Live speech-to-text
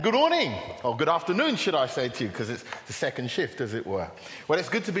Good morning, or good afternoon, should I say to you, because it's the second shift, as it were. Well, it's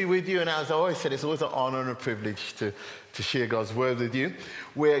good to be with you, and as I always said, it's always an honor and a privilege to share God's word with you.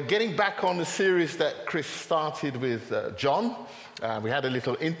 We're getting back on the series that Chris started with John. We had a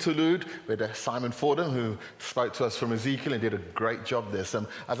little interlude with Simon Fordham, who spoke to us from Ezekiel and did a great job there.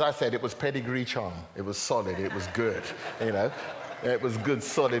 As I said, it was pedigree charm. It was solid. It was good, It was good,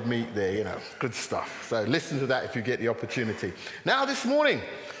 solid meat there, good stuff. So listen to that if you get the opportunity. Now, this morning,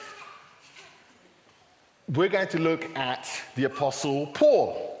 we're going to look at the Apostle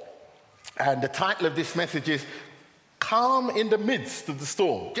Paul. And the title of this message is Calm in the Midst of the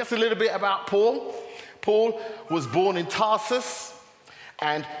Storm. Just a little bit about Paul. Paul was born in Tarsus.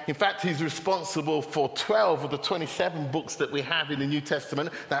 And in fact, he's responsible for 12 of the 27 books that we have in the New Testament.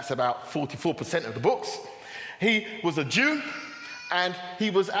 That's about 44% of the books. He was a Jew. And he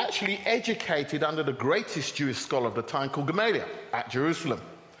was actually educated under the greatest Jewish scholar of the time called Gamaliel at Jerusalem.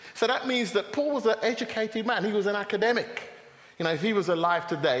 So that means that Paul was an educated man. He was an academic. If he was alive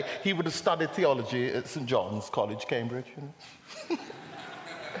today, he would have studied theology at St. John's College, Cambridge.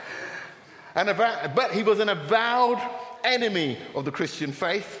 But he was an avowed enemy of the Christian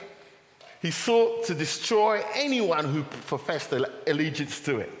faith. He sought to destroy anyone who professed allegiance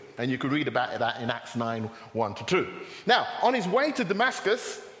to it. And you can read about that in Acts 9, 1-2. Now, on his way to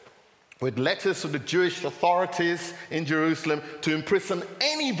Damascus, with letters from the Jewish authorities in Jerusalem to imprison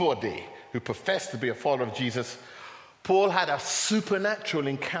anybody who professed to be a follower of Jesus, Paul had a supernatural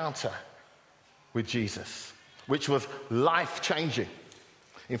encounter with Jesus, which was life-changing.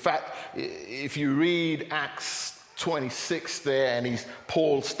 In fact, if you read Acts 26 there, and he's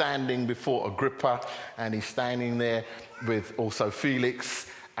Paul standing before Agrippa, and he's standing there with also Felix,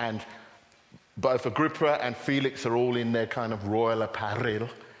 and both Agrippa and Felix are all in their kind of royal apparel.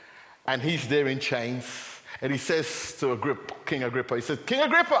 And he's there in chains. And he says to King Agrippa, he says, King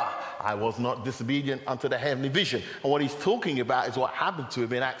Agrippa, I was not disobedient unto the heavenly vision. And what he's talking about is what happened to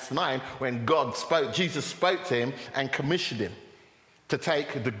him in Acts 9 when Jesus spoke to him and commissioned him to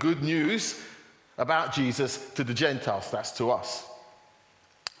take the good news about Jesus to the Gentiles. That's to us.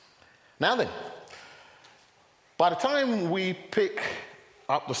 Now then, by the time we pick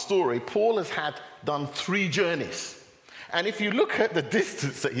up the story, Paul has done 3 journeys. And if you look at the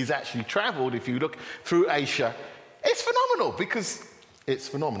distance that he's actually traveled, if you look through Asia, it's phenomenal because it's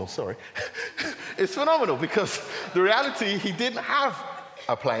phenomenal because the reality, he didn't have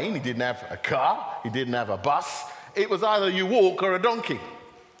a plane, he didn't have a car, he didn't have a bus. It was either you walk or a donkey.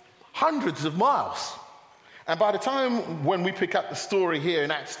 Hundreds of miles. And by the time when we pick up the story here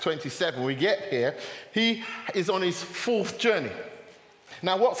in Acts 27, we get here, he is on his 4th journey.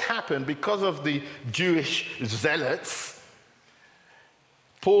 Now, what's happened because of the Jewish zealots,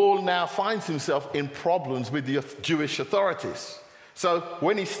 Paul now finds himself in problems with the Jewish authorities. So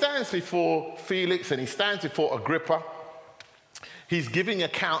when he stands before Felix and he stands before Agrippa, he's giving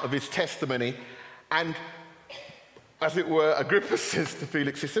account of his testimony. And as it were, Agrippa says to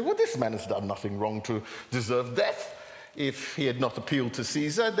Felix, he said, well, this man has done nothing wrong to deserve death. If he had not appealed to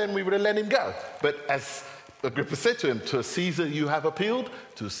Caesar, then we would have let him go. But as Agrippa said to him, to Caesar you have appealed,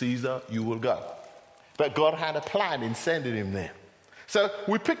 to Caesar you will go. But God had a plan in sending him there. So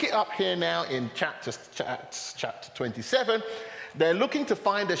we pick it up here now in chapter 27. They're looking to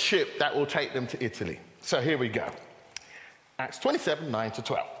find a ship that will take them to Italy. So here we go. Acts 27,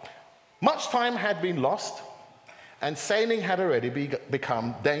 9-12. Much time had been lost, and sailing had already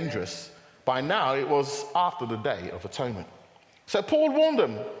become dangerous. By now it was after the Day of Atonement. So Paul warned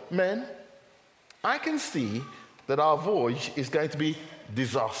them, men, I can see that our voyage is going to be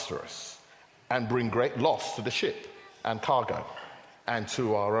disastrous and bring great loss to the ship and cargo and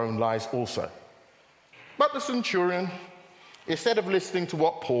to our own lives also. But the centurion, instead of listening to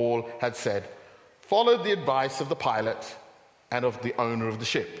what Paul had said, followed the advice of the pilot and of the owner of the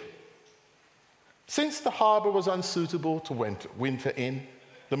ship. Since the harbor was unsuitable to winter in,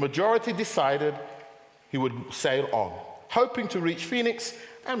 the majority decided he would sail on, hoping to reach Phoenix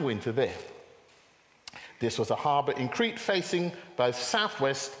and winter there. This was a harbor in Crete facing both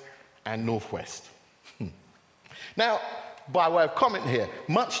southwest and northwest. Now, by way of comment here,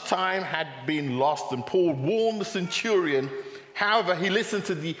 much time had been lost and Paul warned the centurion. However, he listened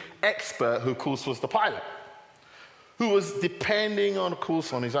to the expert, who of course was the pilot, who was depending on, of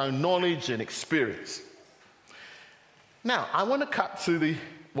course, on his own knowledge and experience. Now, I want to cut to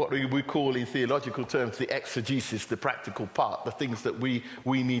what we call in theological terms the exegesis, the practical part, the things that we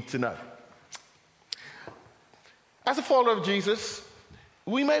need to know. As a follower of Jesus,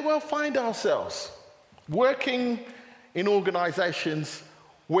 we may well find ourselves working in organizations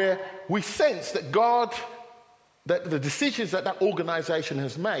where we sense that God that the decisions that organization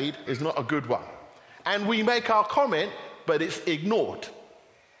has made is not a good one. And we make our comment, but it's ignored.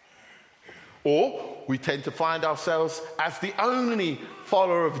 Or we tend to find ourselves as the only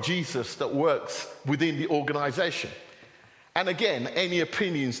follower of Jesus that works within the organization. And again, any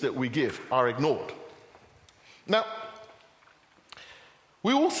opinions that we give are ignored. Now,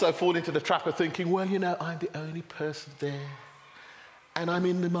 we also fall into the trap of thinking, well, I'm the only person there, and I'm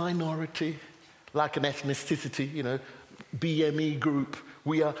in the minority, like an ethnicity, BME group.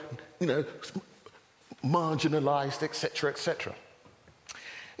 We are, marginalized, etc., etc.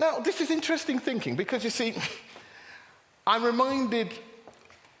 Now, this is interesting thinking because, you see, I'm reminded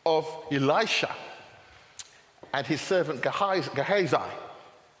of Elisha and his servant Gehazi.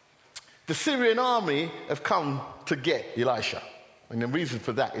 The Syrian army have come to get Elisha. And the reason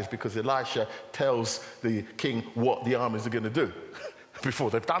for that is because Elisha tells the king what the armies are going to do before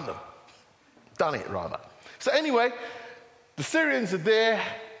they've done it. So anyway, the Syrians are there.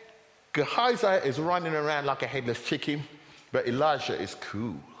 Gehazi is running around like a headless chicken, but Elisha is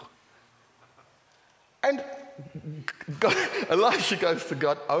cool. And Elisha goes to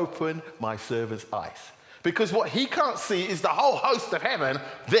God, open my servant's eyes. Because what he can't see is the whole host of heaven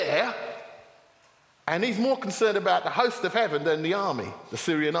there, and he's more concerned about the host of heaven than the army, the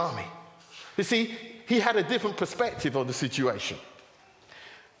Syrian army. You see, he had a different perspective on the situation.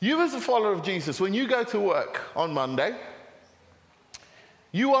 You as a follower of Jesus, when you go to work on Monday,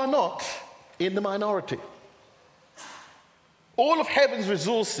 you are not in the minority. All of heaven's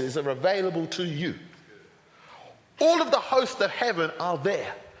resources are available to you. All of the host of heaven are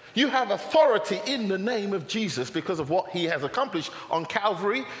there. You have authority in the name of Jesus because of what he has accomplished on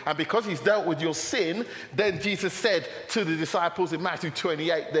Calvary, and because he's dealt with your sin. Then Jesus said to the disciples in Matthew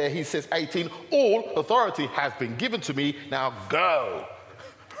 28 there, he says 18, all authority has been given to me, now go.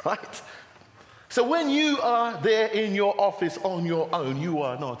 Right? So when you are there in your office on your own, you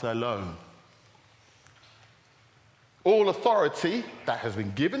are not alone. All authority that has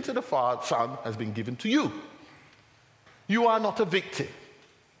been given to the Son has been given to you. You are not a victim.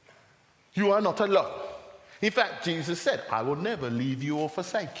 You are not alone. In fact, Jesus said, I will never leave you or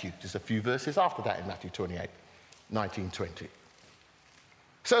forsake you. Just a few verses after that in Matthew 28, 19, 20.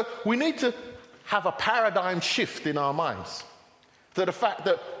 So we need to have a paradigm shift in our minds to the fact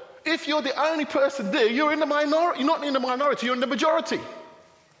that if you're the only person there, you're in the minority. You're not in the minority, you're in the majority.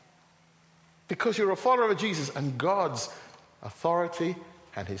 Because you're a follower of Jesus and God's authority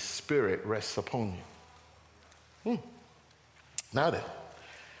and his spirit rests upon you. Now then,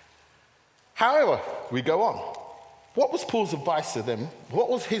 however, we go on. What was Paul's advice to them? What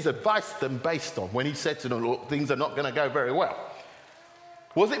was his advice to them based on when he said to them, look, things are not going to go very well?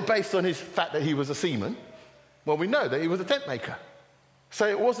 Was it based on his fact that he was a seaman? Well, we know that he was a tent maker. So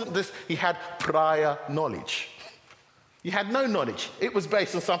it wasn't this, he had prior knowledge. He had no knowledge. It was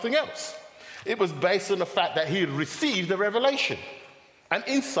based on something else. It was based on the fact that he had received a revelation, an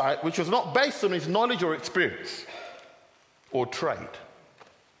insight which was not based on his knowledge or experience or trade.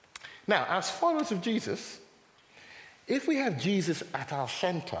 Now, as followers of Jesus, if we have Jesus at our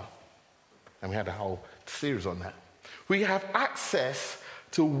center, and we had a whole series on that, we have access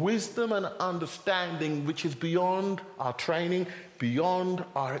to wisdom and understanding which is beyond our training, beyond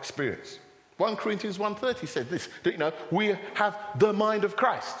our experience. 1 Corinthians 1:30 said this, we have the mind of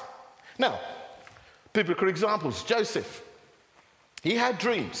Christ. Now, biblical examples. Joseph, he had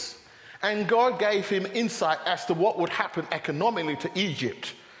dreams, and God gave him insight as to what would happen economically to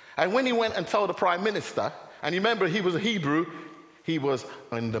Egypt. And when he went and told the prime minister, and you remember he was a Hebrew, he was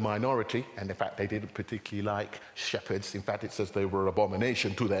in the minority, and in fact they didn't particularly like shepherds. In fact, it says they were an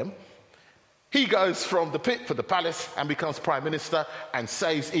abomination to them. He goes from the pit for the palace and becomes prime minister and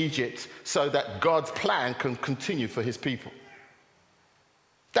saves Egypt so that God's plan can continue for his people.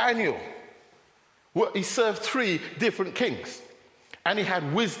 Daniel, he served 3 different kings, and he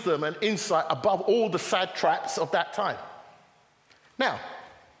had wisdom and insight above all the satraps of that time. Now,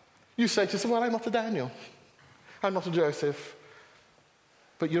 you say to yourself, well, I'm not a Daniel, I'm not a Joseph,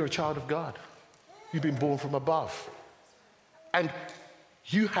 but you're a child of God. You've been born from above. And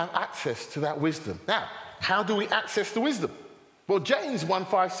you have access to that wisdom. Now, how do we access the wisdom? Well, James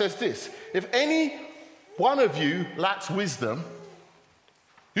 1:5 says this, if any one of you lacks wisdom,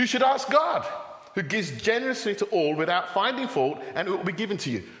 you should ask God, who gives generously to all without finding fault, and it will be given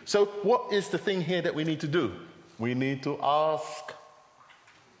to you. So what is the thing here that we need to do? We need to ask.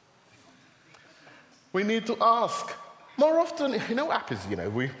 We need to ask. More often, what happens?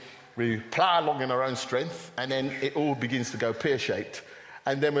 We plow along in our own strength, and then it all begins to go pear-shaped.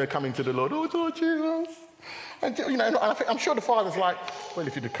 And then we're coming to the Lord, oh, Lord Jesus. And, I'm sure the Father's like, well,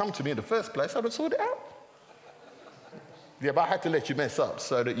 if you'd have come to me in the first place, I would have sorted it out. Yeah, but I had to let you mess up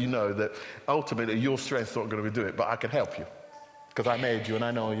so that you know that ultimately your strength's not going to do it, but I can help you because I made you and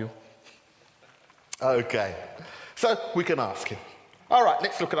I know you. Okay, so we can ask him. All right,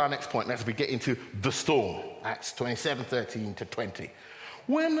 let's look at our next point as we get into the storm. Acts 27:13-20.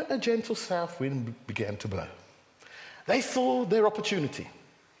 When a gentle south wind began to blow, they saw their opportunity.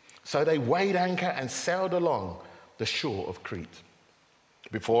 So they weighed anchor and sailed along the shore of Crete.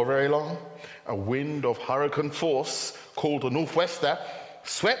 Before very long, a wind of hurricane force, called a northwester,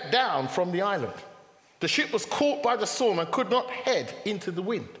 swept down from the island. The ship was caught by the storm and could not head into the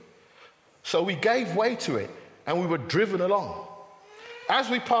wind. So we gave way to it, and we were driven along. As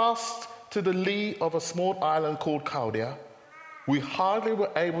we passed to the lee of a small island called Cauda, we hardly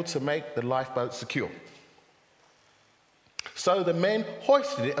were able to make the lifeboat secure. So the men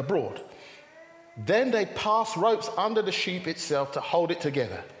hoisted it aboard. Then they passed ropes under the ship itself to hold it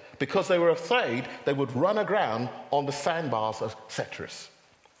together, because they were afraid they would run aground on the sandbars of Cyprus.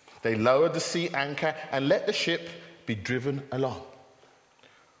 They lowered the sea anchor and let the ship be driven along.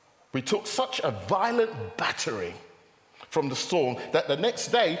 We took such a violent battering from the storm that the next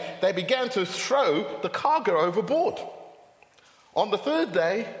day they began to throw the cargo overboard. On the third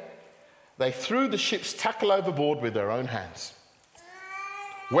day, they threw the ship's tackle overboard with their own hands.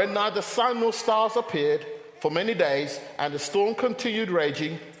 When neither sun nor stars appeared for many days and the storm continued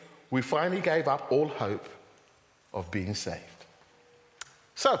raging, we finally gave up all hope of being saved.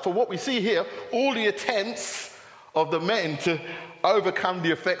 So, for what we see here, all the attempts of the men to overcome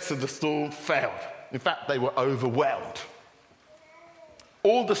the effects of the storm failed. In fact, they were overwhelmed.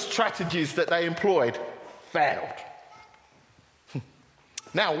 All the strategies that they employed failed.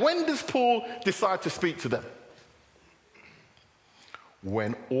 Now, when does Paul decide to speak to them?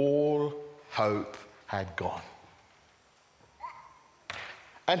 When all hope had gone.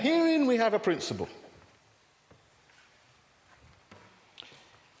 And herein we have a principle.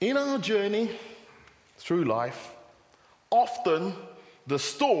 In our journey through life, often the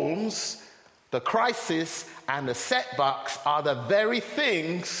storms, the crisis, and the setbacks are the very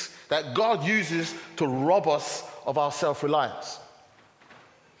things that God uses to rob us of our self-reliance.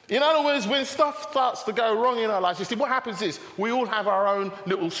 In other words, when stuff starts to go wrong in our lives, you see, what happens is we all have our own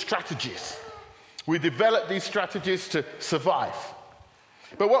little strategies. We develop these strategies to survive.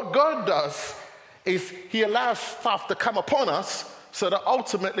 But what God does is he allows stuff to come upon us so that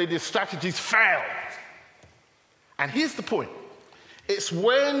ultimately these strategies fail. And here's the point. It's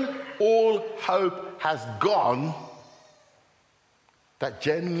when all hope has gone that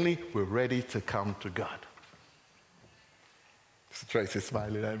genuinely we're ready to come to God. Tracy's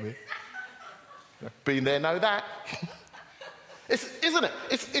smiling at me. Been there, know that. Isn't it?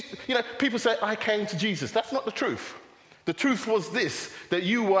 It's, people say, I came to Jesus. That's not the truth. The truth was this, that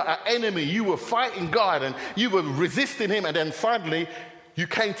you were an enemy, you were fighting God, and you were resisting him, and then finally you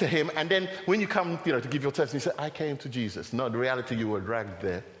came to him, and then when you come, to give your testimony, you say, I came to Jesus. No, the reality, you were dragged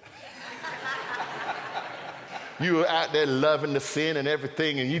there. You were out there loving the sin and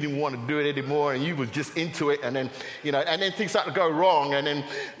everything, and you didn't want to do it anymore, and you were just into it, and then, and then things started to go wrong, and then,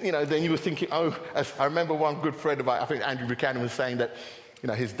 then you were thinking, as I remember one good friend of mine, I think Andrew Buchanan was saying that,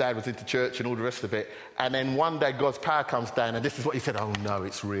 his dad was into church and all the rest of it, and then one day God's power comes down, and this is what he said, oh no,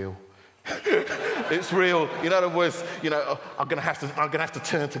 it's real. It's real. In other words, I'm gonna have to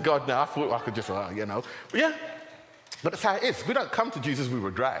turn to God now. I thought I could just, but yeah. But that's how it is. We don't come to Jesus, we were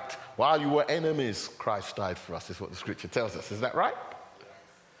dragged. While you were enemies, Christ died for us, is what the scripture tells us. Is that right?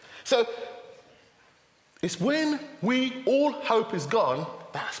 So, it's when all hope is gone,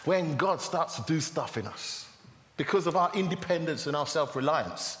 that's when God starts to do stuff in us. Because of our independence and our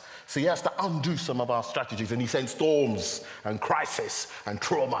self-reliance. So he has to undo some of our strategies, and he sends storms and crisis and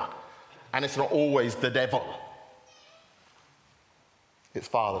trauma. And it's not always the devil. It's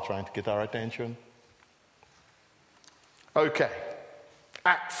Father trying to get our attention. Okay,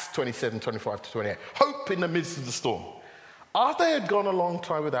 Acts 27:25-28. Hope in the midst of the storm. After they had gone a long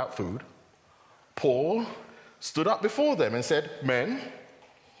time without food, Paul stood up before them and said, men,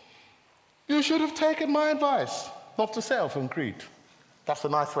 you should have taken my advice not to sail from Crete. That's a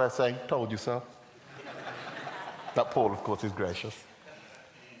nice way of saying, told you so. That Paul, of course, is gracious.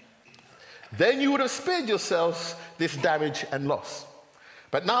 Then you would have spared yourselves this damage and loss.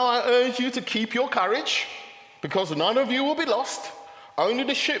 But now I urge you to keep your courage, because none of you will be lost, only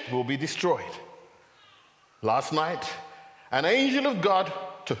the ship will be destroyed. Last night, an angel of God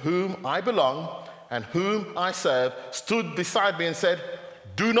to whom I belong and whom I serve stood beside me and said,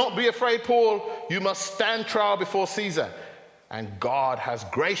 do not be afraid, Paul, you must stand trial before Caesar. And God has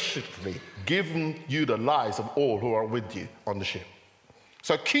graciously given you the lives of all who are with you on the ship.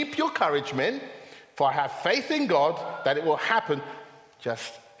 So keep your courage, men. for I have faith in God that it will happen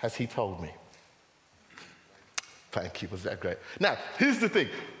just as he told me. Thank you, was that great? Now, here's the thing.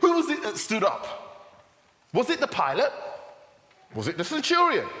 Who was it that stood up? Was it the pilot? Was it the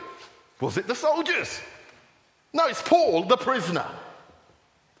centurion? Was it the soldiers? No, it's Paul, the prisoner.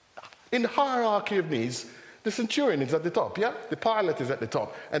 In the hierarchy of needs, the centurion is at the top, yeah? The pilot is at the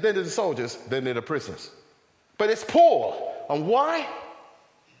top. And then there's the soldiers, then there are the prisoners. But it's Paul. And why?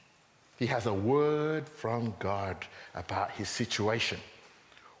 He has a word from God about his situation,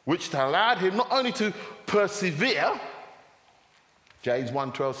 which allowed him not only to persevere. James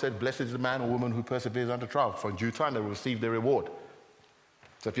 1:12 said, blessed is the man or woman who perseveres under trial, for in due time they will receive their reward.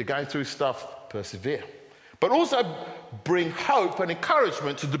 So if you're going through stuff, persevere. But also bring hope and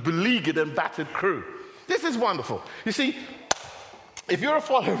encouragement to the beleaguered and battered crew. This is wonderful. You see, if you're a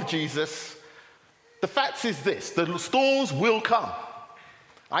follower of Jesus, the fact is this: the storms will come.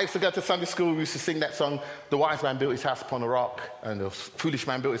 I used to go to Sunday school, we used to sing that song, the wise man built his house upon a rock, and the foolish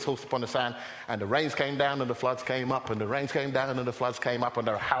man built his house upon the sand, and the rains came down and the floods came up, and the rains came down and the floods came up, and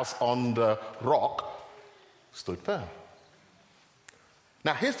the house on the rock stood firm.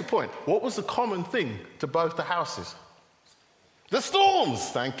 Now here's the point. What was the common thing to both the houses? The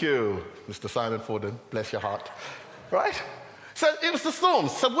storms. Thank you, Mr. Simon Forden. Bless your heart. Right? So it was the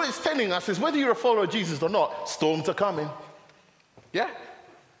storms. So what it's telling us is whether you're a follower of Jesus or not, storms are coming. Yeah?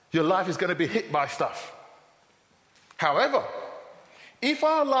 Your life is going to be hit by stuff. However, if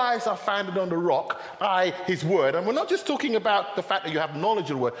our lives are founded on the rock, his word, and we're not just talking about the fact that you have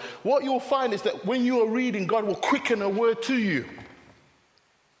knowledge of the word, what you'll find is that when you are reading, God will quicken a word to you.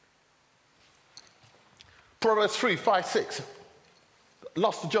 Proverbs 3:5-6.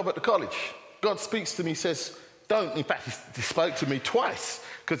 Lost a job at the college. God speaks to me, says, don't. In fact, he spoke to me twice,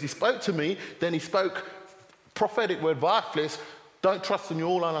 because he spoke to me, then he spoke prophetic word via flesh. Don't trust in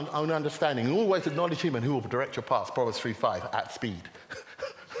your own understanding. Always acknowledge him and he will direct your paths. Proverbs 3:5, at speed.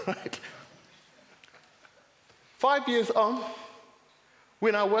 Right? 5 years on,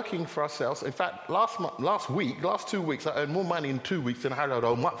 we're now working for ourselves. In fact, last 2 weeks, I earned more money in 2 weeks than I had a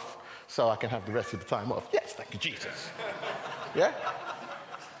whole month. So I can have the rest of the time off. Yes, thank you, Jesus. Yeah?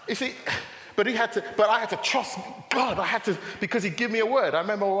 You see, but I had to trust God. Because he gave me a word. I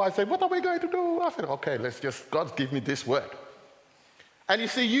remember my wife said, what are we going to do? I said, okay, God give me this word. And you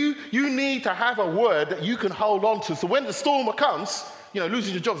see, you need to have a word that you can hold on to. So when the storm comes,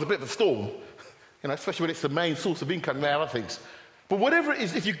 losing your job is a bit of a storm, especially when it's the main source of income and other things. But whatever it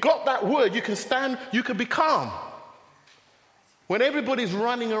is, if you've got that word, you can stand, you can be calm. When everybody's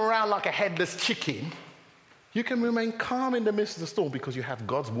running around like a headless chicken, you can remain calm in the midst of the storm because you have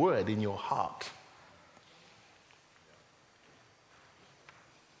God's word in your heart.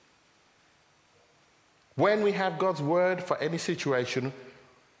 When we have God's word for any situation,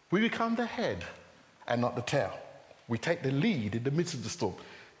 we become the head and not the tail. We take the lead in the midst of the storm.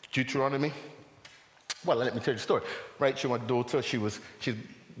 Deuteronomy. Well, let me tell you the story. Rachel, my daughter, she was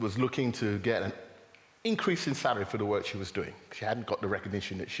looking to get an increase in salary for the work she was doing. She hadn't got the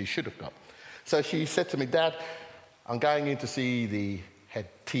recognition that she should have got. So she said to me, Dad, I'm going in to see the head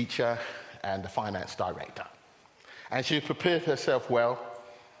teacher and the finance director. And she prepared herself well,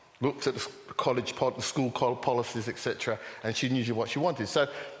 looked at the school policies, etc., and she knew what she wanted. So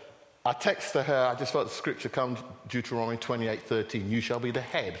I texted her, I just felt the scripture comes, Deuteronomy 28:13, you shall be the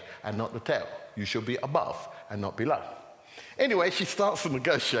head and not the tail. You shall be above and not below. Anyway, she starts to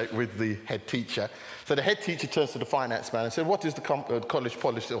negotiate with the head teacher. So the head teacher turns to the finance man and said, what is the college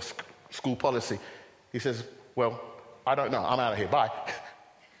policy or school policy? He says, well, I don't know. I'm out of here. Bye.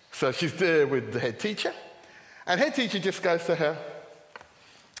 So she's there with the head teacher. And head teacher just goes to her,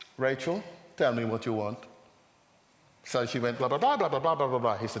 Rachel, tell me what you want. So she went, blah, blah, blah, blah, blah, blah, blah, blah,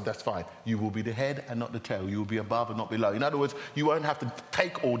 blah. He said, that's fine. You will be the head and not the tail. You will be above and not below. In other words, you won't have to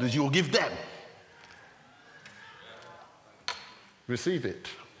take orders. You will give them. Receive it.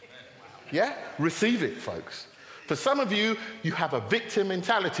 Yeah? Receive it, folks. For some of you, you have a victim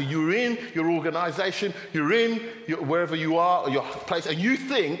mentality. You're in your organization, you're in wherever you are, or your place, and you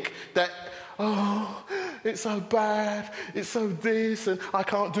think that, oh, it's so bad, it's so this, and I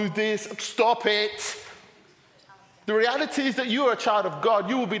can't do this. Stop it. The reality is that you are a child of God.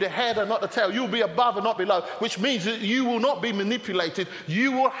 You will be the head and not the tail. You will be above and not below, which means that you will not be manipulated.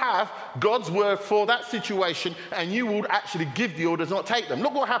 You will have God's word for that situation, and you will actually give the orders, not take them.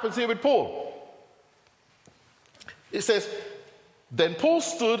 Look what happens here with Paul. It says, then Paul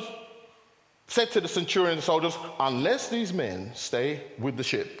said to the centurion and the soldiers, unless these men stay with the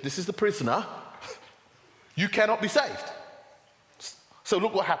ship, this is the prisoner, you cannot be saved. So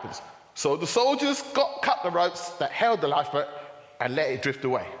look what happens. So the soldiers cut the ropes that held the lifeboat and let it drift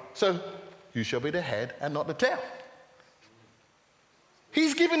away. So you shall be the head and not the tail.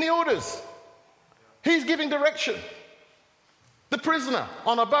 He's giving the orders. He's giving direction. The prisoner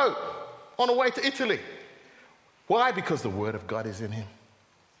on a boat on the way to Italy. Why? Because the word of God is in him.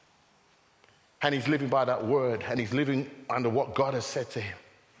 And he's living by that word, and he's living under what God has said to him.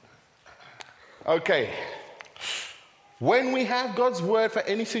 Okay. When we have God's word for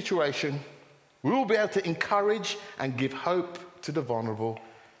any situation, we will be able to encourage and give hope to the vulnerable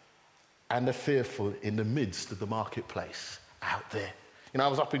and the fearful in the midst of the marketplace out there. You know, I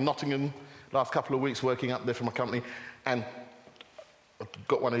was up in Nottingham last couple of weeks working up there for my company, and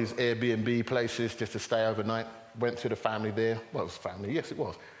got one of these Airbnb places just to stay overnight. Went to the family there. Well, it was family. Yes, it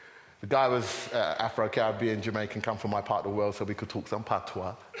was. The guy was Afro-Caribbean, Jamaican, come from my part of the world, so we could talk some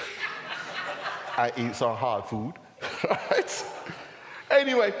patois. I eat some hard food. Right?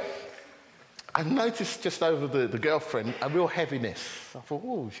 Anyway, I noticed just over the girlfriend a real heaviness. I thought,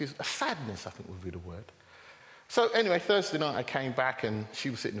 oh, she's a sadness, I think would be the word. So anyway, Thursday night I came back and she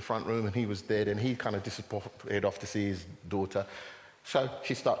was sitting in the front room and he was dead and he kind of disappeared off to see his daughter. So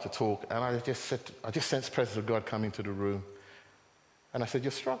she started to talk and I just sensed the presence of God come into the room. And I said,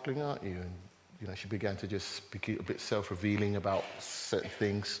 you're struggling, aren't you? And you know, she began to just speak a bit self-revealing about certain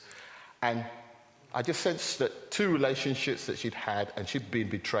things. And I just sensed that 2 relationships that she'd had and she'd been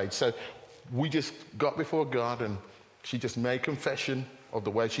betrayed. So we just got before God and she just made confession of the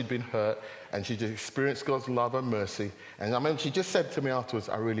way she'd been hurt, and she just experienced God's love and mercy. And I mean, she just said to me afterwards,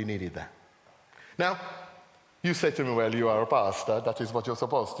 I really needed that. Now, you say to me, well, you are a pastor, that is what you're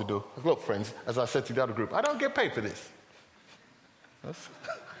supposed to do. Look, friends, as I said to the other group, I don't get paid for this.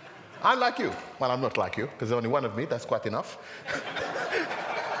 I'm like you. Well, I'm not like you, because there's only one of me, that's quite enough.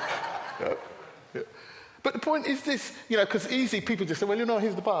 Yeah. But the point is this, you know, because easy people just say, well, you know,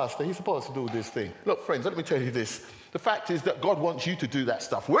 he's the pastor, he's supposed to do this thing. Look, friends, let me tell you this. The fact is that God wants you to do that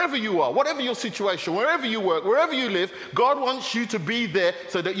stuff. Wherever you are, whatever your situation, wherever you work, wherever you live, God wants you to be there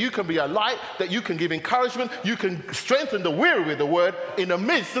so that you can be a light, that you can give encouragement, you can strengthen the weary with the word in the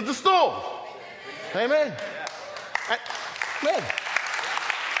midst of the storm. Amen. Amen.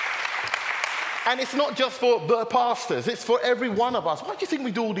 And it's not just for the pastors, it's for every one of us. Why do you think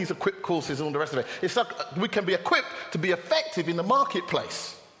we do all these equip courses and all the rest of it? It's like we can be equipped to be effective in the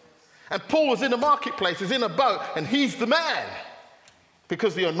marketplace. And Paul was in the marketplace, he's in a boat, and he's the man.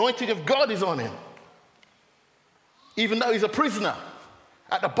 Because the anointing of God is on him. Even though he's a prisoner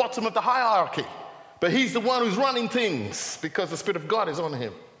at the bottom of the hierarchy. But he's the one who's running things because the Spirit of God is on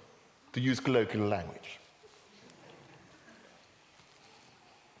him, to use colloquial language.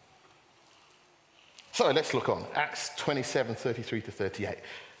 So let's look on. Acts 27, 33 to 38.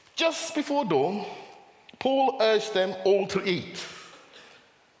 Just before dawn, Paul urged them all to eat.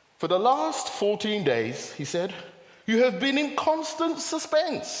 For the last 14 days, he said, you have been in constant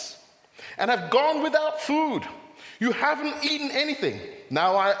suspense and have gone without food. You haven't eaten anything.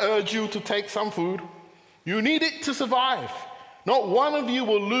 Now I urge you to take some food. You need it to survive. Not one of you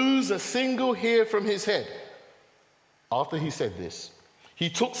will lose a single hair from his head. After he said this, he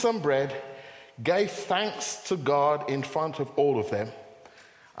took some bread, gave thanks to God in front of all of them.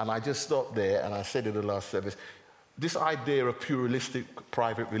 And I just stopped there and I said in the last service, this idea of pluralistic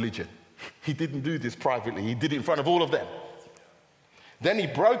private religion, he didn't do this privately, he did it in front of all of them. Then he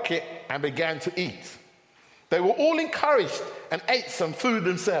broke it and began to eat. They were all encouraged and ate some food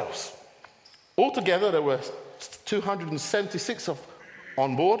themselves. Altogether, there were 276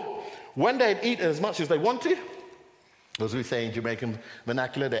 on board. When they had eaten as much as they wanted, as we say in Jamaican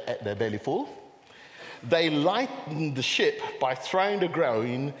vernacular, they ate their belly full. They lightened the ship by throwing the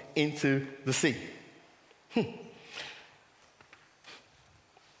grain into the sea.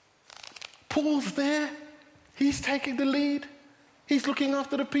 Paul's there. He's taking the lead. He's looking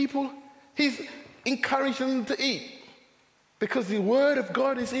after the people. He's encouraging them to eat because the word of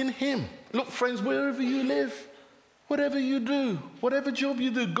God is in him. Look, friends, wherever you live, whatever you do, whatever job you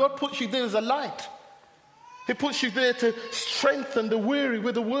do, God puts you there as a light. He puts you there to strengthen the weary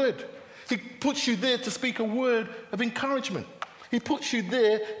with a word. He puts you there to speak a word of encouragement. He puts you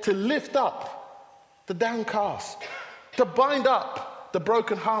there to lift up the downcast, to bind up the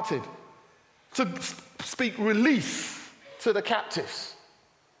brokenhearted, to speak release to the captives,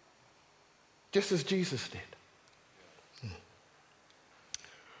 just as Jesus did.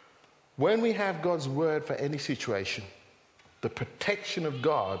 When we have God's word for any situation, the protection of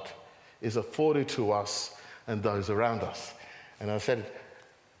God is afforded to us and those around us. And I said,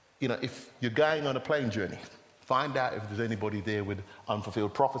 you know, if you're going on a plane journey, find out if there's anybody there with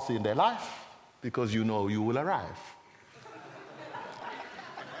unfulfilled prophecy in their life, because you know you will arrive.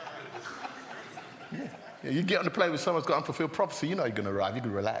 Yeah, you get on the plane with someone who's got unfulfilled prophecy, you know you're going to arrive, you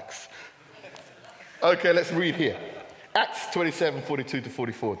can relax. Okay, let's read here. Acts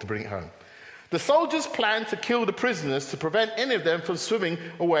 27:42-44 to bring it home. The soldiers planned to kill the prisoners to prevent any of them from swimming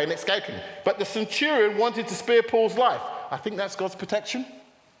away and escaping. But the centurion wanted to spare Paul's life. I think that's God's protection.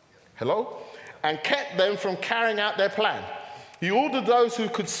 Hello? And kept them from carrying out their plan. He ordered those who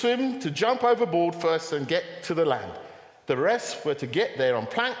could swim to jump overboard first and get to the land. The rest were to get there on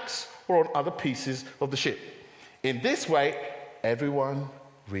planks or on other pieces of the ship. In this way, everyone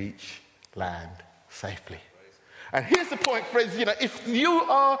reached land safely. And here's the point, friends, if you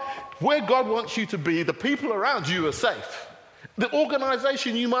are where God wants you to be, the people around you are safe. The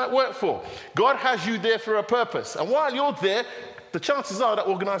organization you might work for, God has you there for a purpose. And while you're there, the chances are that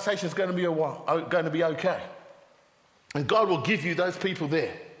organization is going to be okay. And God will give you those people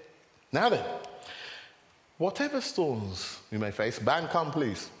there. Now then, whatever storms we may face, band come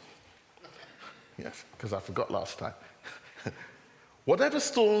please. Yes, because I forgot last time. Whatever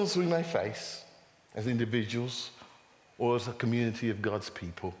storms we may face as individuals or as a community of God's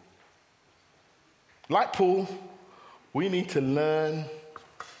people, like Paul, we need to learn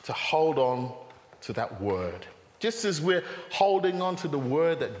to hold on to that word. Just as we're holding on to the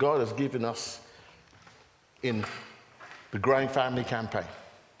word that God has given us in the Growing Family campaign.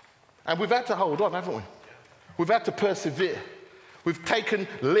 And we've had to hold on, haven't we? We've had to persevere. We've taken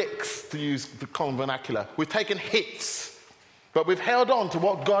licks, to use the common vernacular. We've taken hits. But we've held on to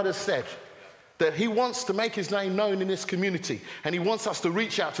what God has said. That he wants to make his name known in this community. And he wants us to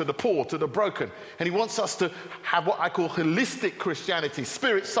reach out to the poor, to the broken. And he wants us to have what I call holistic Christianity,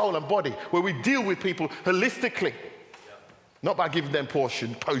 spirit, soul, and body, where we deal with people holistically. Not by giving them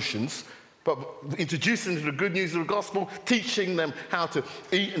potions, but introducing them to the good news of the gospel, teaching them how to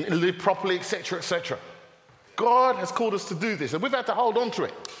eat and live properly, etc., etc. God has called us to do this, and we've had to hold on to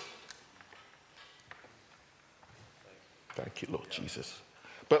it. Thank you, Lord Jesus.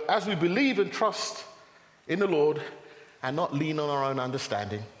 But as we believe and trust in the Lord and not lean on our own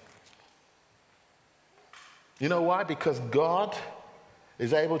understanding, you know why? Because God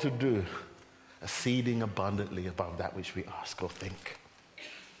is able to do exceeding abundantly above that which we ask or think.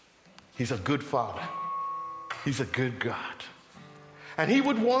 He's a good Father. He's a good God. And he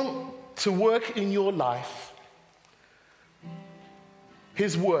would want to work in your life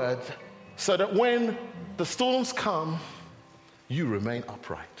his word so that when the storms come, you remain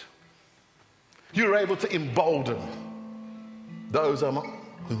upright. You're able to embolden those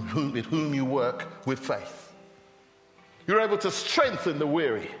with whom you work with faith. You're able to strengthen the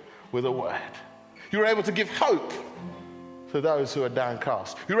weary with a word. You're able to give hope to those who are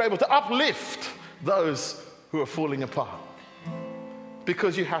downcast. You're able to uplift those who are falling apart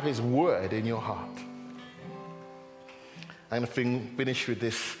because you have his word in your heart. I'm going to finish with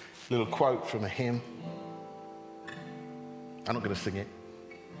this little quote from a hymn. I'm not going to sing it.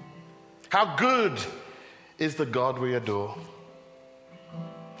 How good is the God we adore,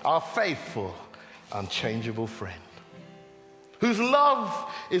 our faithful, unchangeable friend, whose love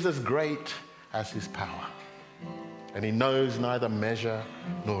is as great as his power, and he knows neither measure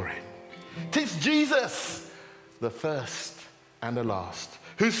nor end. 'Tis Jesus, the first and the last,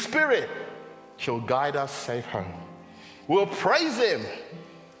 whose spirit shall guide us safe home. We'll praise him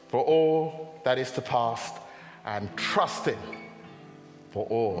for all that is to pass and trust him for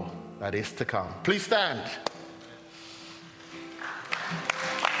all that is to come. Please stand.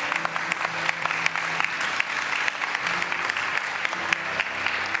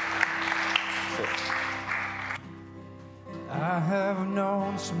 I have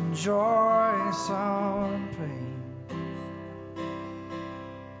known some joy, some pain.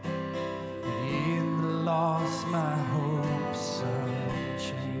 In the loss, my hopes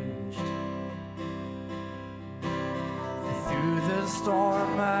unchanged. For through the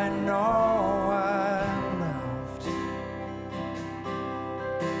storm, I know I'm loved.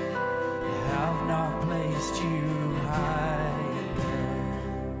 I have not placed you high.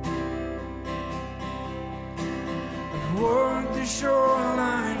 Walked the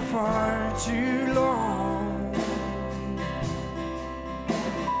shoreline far too long,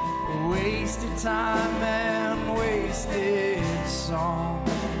 wasted time and wasted song.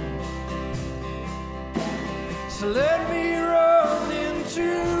 So let me run into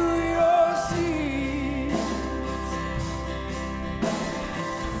your seas,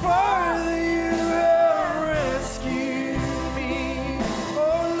 farther you have rescued me,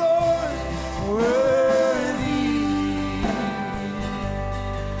 oh Lord.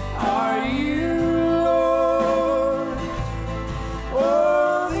 Are you Lord?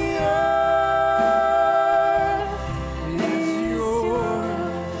 Oh, the earth is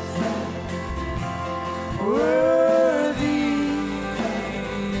yours. Worthy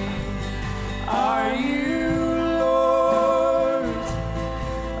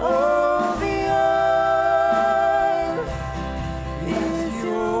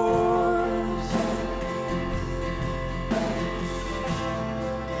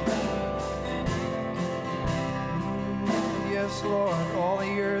Lord. All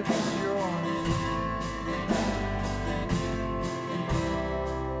the earth is yours.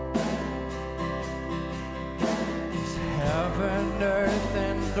 It's heaven, earth,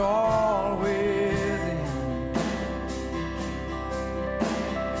 and all within.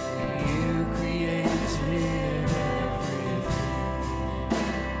 You created everything.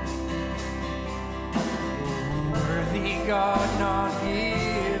 Worthy God, not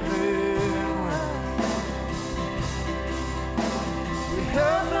given worth. We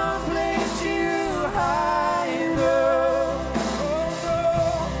have not placed you high enough. Oh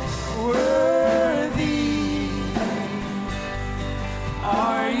no, worthy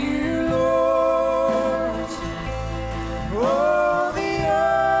are you, Lord. Oh, the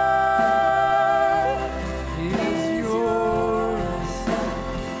earth is yours.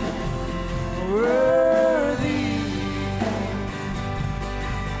 Worthy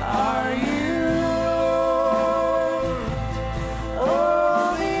are you, Lord.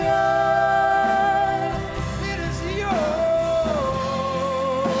 Oh, the earth, it is yours.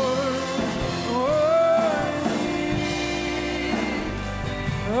 Worthy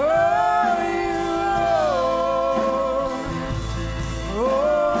are you, Lord.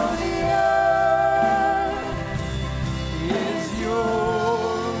 Oh, the earth is yours.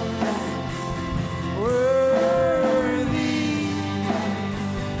 Worthy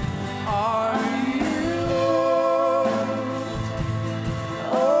are you, Lord.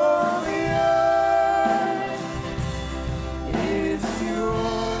 Oh, the earth is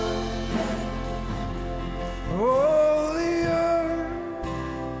yours. Oh, the earth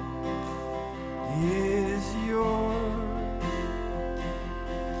is yours.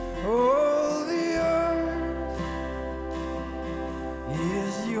 Oh, the earth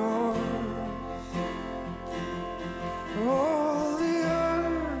is yours. Oh, the earth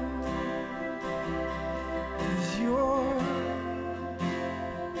is yours.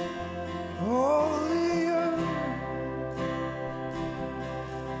 Oh, the earth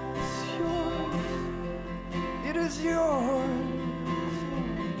is yours. It is yours.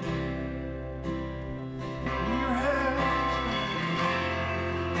 In your hands.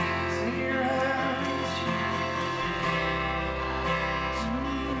 It's in your hands.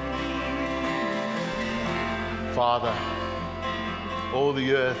 Father, all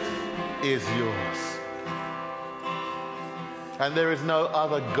the earth is yours. And there is no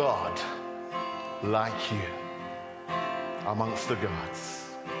other God like you amongst the gods.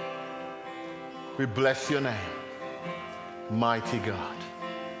 We bless your name, mighty God.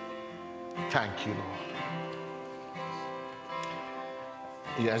 Thank you,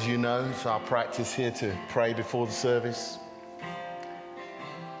 Lord. As you know, it's our practice here to pray before the service.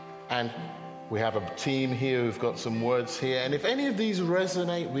 And we have a team here who've got some words here. And if any of these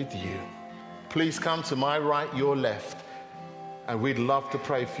resonate with you, please come to my right, your left. And we'd love to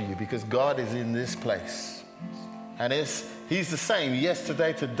pray for you because God is in this place. And He's the same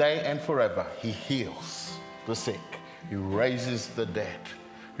yesterday, today, and forever. He heals the sick. He raises the dead.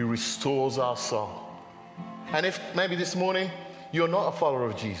 He restores our soul. And if maybe this morning you're not a follower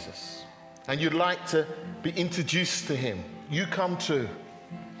of Jesus and you'd like to be introduced to him, you come too,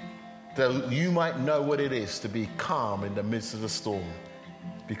 that you might know what it is to be calm in the midst of the storm,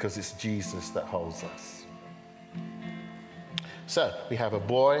 because it's Jesus that holds us. So we have a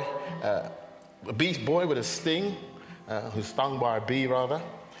boy, a boy with a sting, who's stung by a bee rather,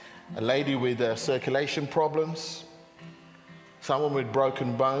 a lady with circulation problems, someone with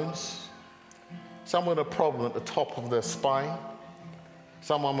broken bones, someone with a problem at the top of their spine,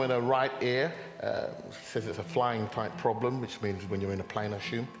 someone with a right ear, says it's a flying type problem, which means when you're in a plane, I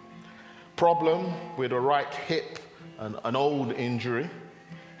assume. Problem with a right hip, an old injury,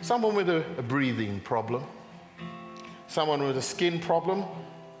 someone with a breathing problem, someone with a skin problem,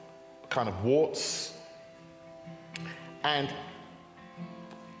 kind of warts. And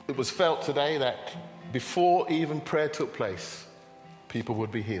it was felt today that before even prayer took place, people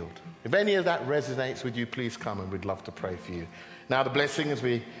would be healed. If any of that resonates with you, please come and we'd love to pray for you. Now the blessing as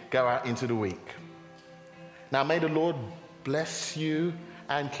we go out into the week. Now may the Lord bless you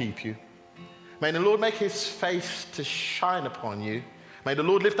and keep you. May the Lord make his face to shine upon you. May the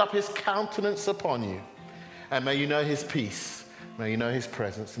Lord lift up his countenance upon you. And may you know his peace. May you know his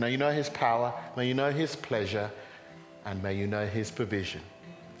presence. May you know his power. May you know his pleasure. And may you know his provision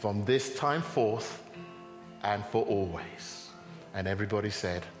from this time forth and for always. And everybody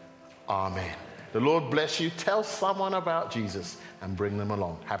said, Amen. The Lord bless you. Tell someone about Jesus and bring them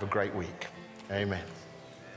along. Have a great week. Amen.